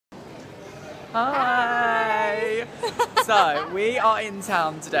Hi! So, we are in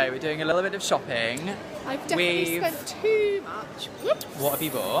town today. We're doing a little bit of shopping. I've definitely spent too much. Whoops. What have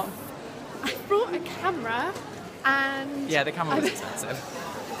you bought? I brought a camera and... Yeah, the camera was expensive.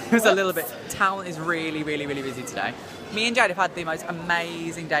 It was a little bit... Town is really busy today. Me and Jade have had the most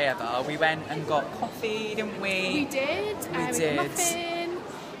amazing day ever. We went and got coffee, didn't we? We did. We got did. a muffin.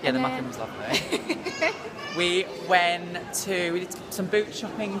 Yeah, the muffin was lovely. We did some boot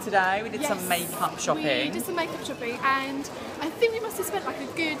shopping today. We did some makeup shopping. We did some makeup shopping, and I think we must have spent like a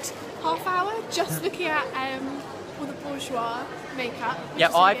good half hour just looking at all the bourgeois makeup.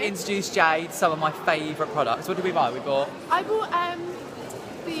 Yeah, I've introduced Jade some of my favourite products. What did we buy? I bought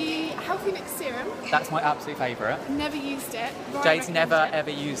the Healthy Mix Serum. That's my absolute favourite. Never used it. Jade's never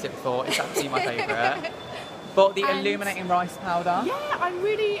ever used it before. It's absolutely my favourite. Bought the illuminating rice powder. Yeah, I'm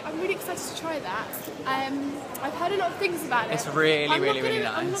really excited to try that. I've heard a lot of things about it. It's really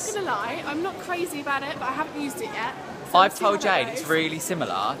nice. I'm not gonna lie, I'm not crazy about it, but I haven't used it yet. So I've told Jade it's really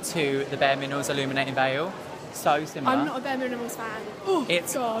similar to the Bare Minerals Illuminating Veil. So similar. I'm not a Bare Minerals fan. Oh,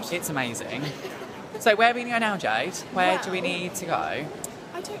 God. It's amazing. So where are we going to go now, Jade? Where do we need to go?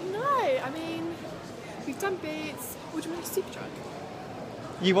 I don't know. I mean, we've done Boots. Would you want to Superdrug?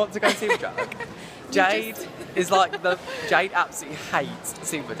 You want to go Superdrug? Jade Jade absolutely hates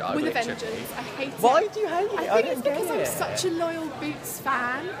Superdrug. With a vengeance. I hate it. Why do you hate it? I think it's because I'm such a loyal Boots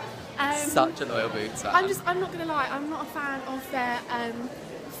fan. Such a loyal Boots fan. I'm not gonna lie, I'm not a fan of their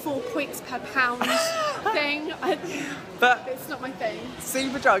 4 points per pound thing. But it's not my thing.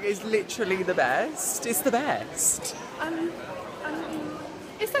 Superdrug is literally the best. It's the best.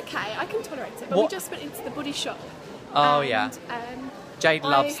 It's okay, I can tolerate it. But we just went into the Body Shop. Oh yeah. Jade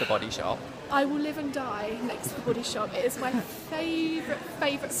loves the Body Shop. I will live and die next to the Body Shop. It is my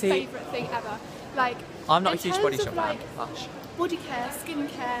favourite thing ever. Like, I'm not a huge Body Shop fan. Body care, skin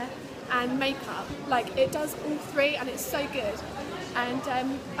care, and makeup. Like, it does all three, and it's so good. And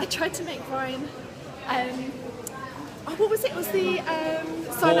I tried to make Ryan. What was it? It was the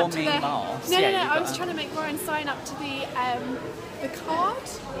sign up to the. Mask. No. I was trying to make Ryan sign up to the card,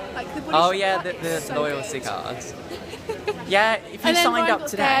 like the Body Shop. Oh yeah, card. the loyalty card. Yeah, if you signed up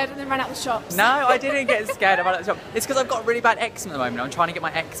today. And then ran out the shops. No, I didn't get scared about the shop. It's because I've got really bad eczema at the moment. I'm trying to get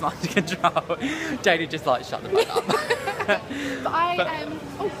my eczema under control. Jade just like shut the fuck up.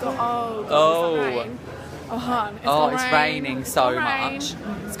 Oh god. Oh, hon. It's raining so much.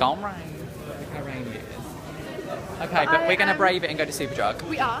 It's gone rain. Look how rainy it is. Okay, but we're gonna brave it and go to Superdrug.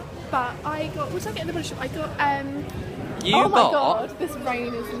 We are, but what did I get in the Body Shop? I got Oh my god, this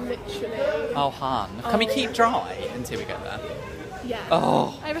rain is literally... Oh, hon. Can we keep dry until we get there? Yeah.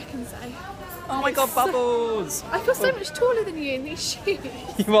 Oh. I reckon so. Oh my god, Bubbles! I feel so much taller than you in these shoes.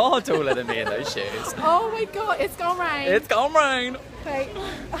 You are taller than me in those shoes. Oh my god, it's gone rain. It's gone rain. Wait,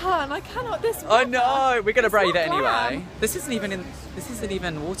 hon, I cannot this weather. I know, we're gonna brave it anyway. Glam. This isn't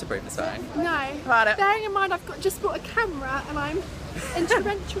even waterproof this way. No. Bearing in mind I've just bought a camera and I'm in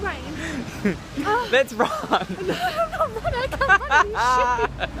torrential rain. Let's run. No, I'm not running, I can't run in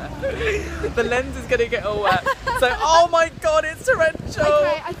these shoes. The lens is gonna get all wet. So, oh my god, it's torrential.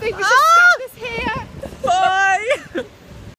 Okay, I think we should stop this here. Bye.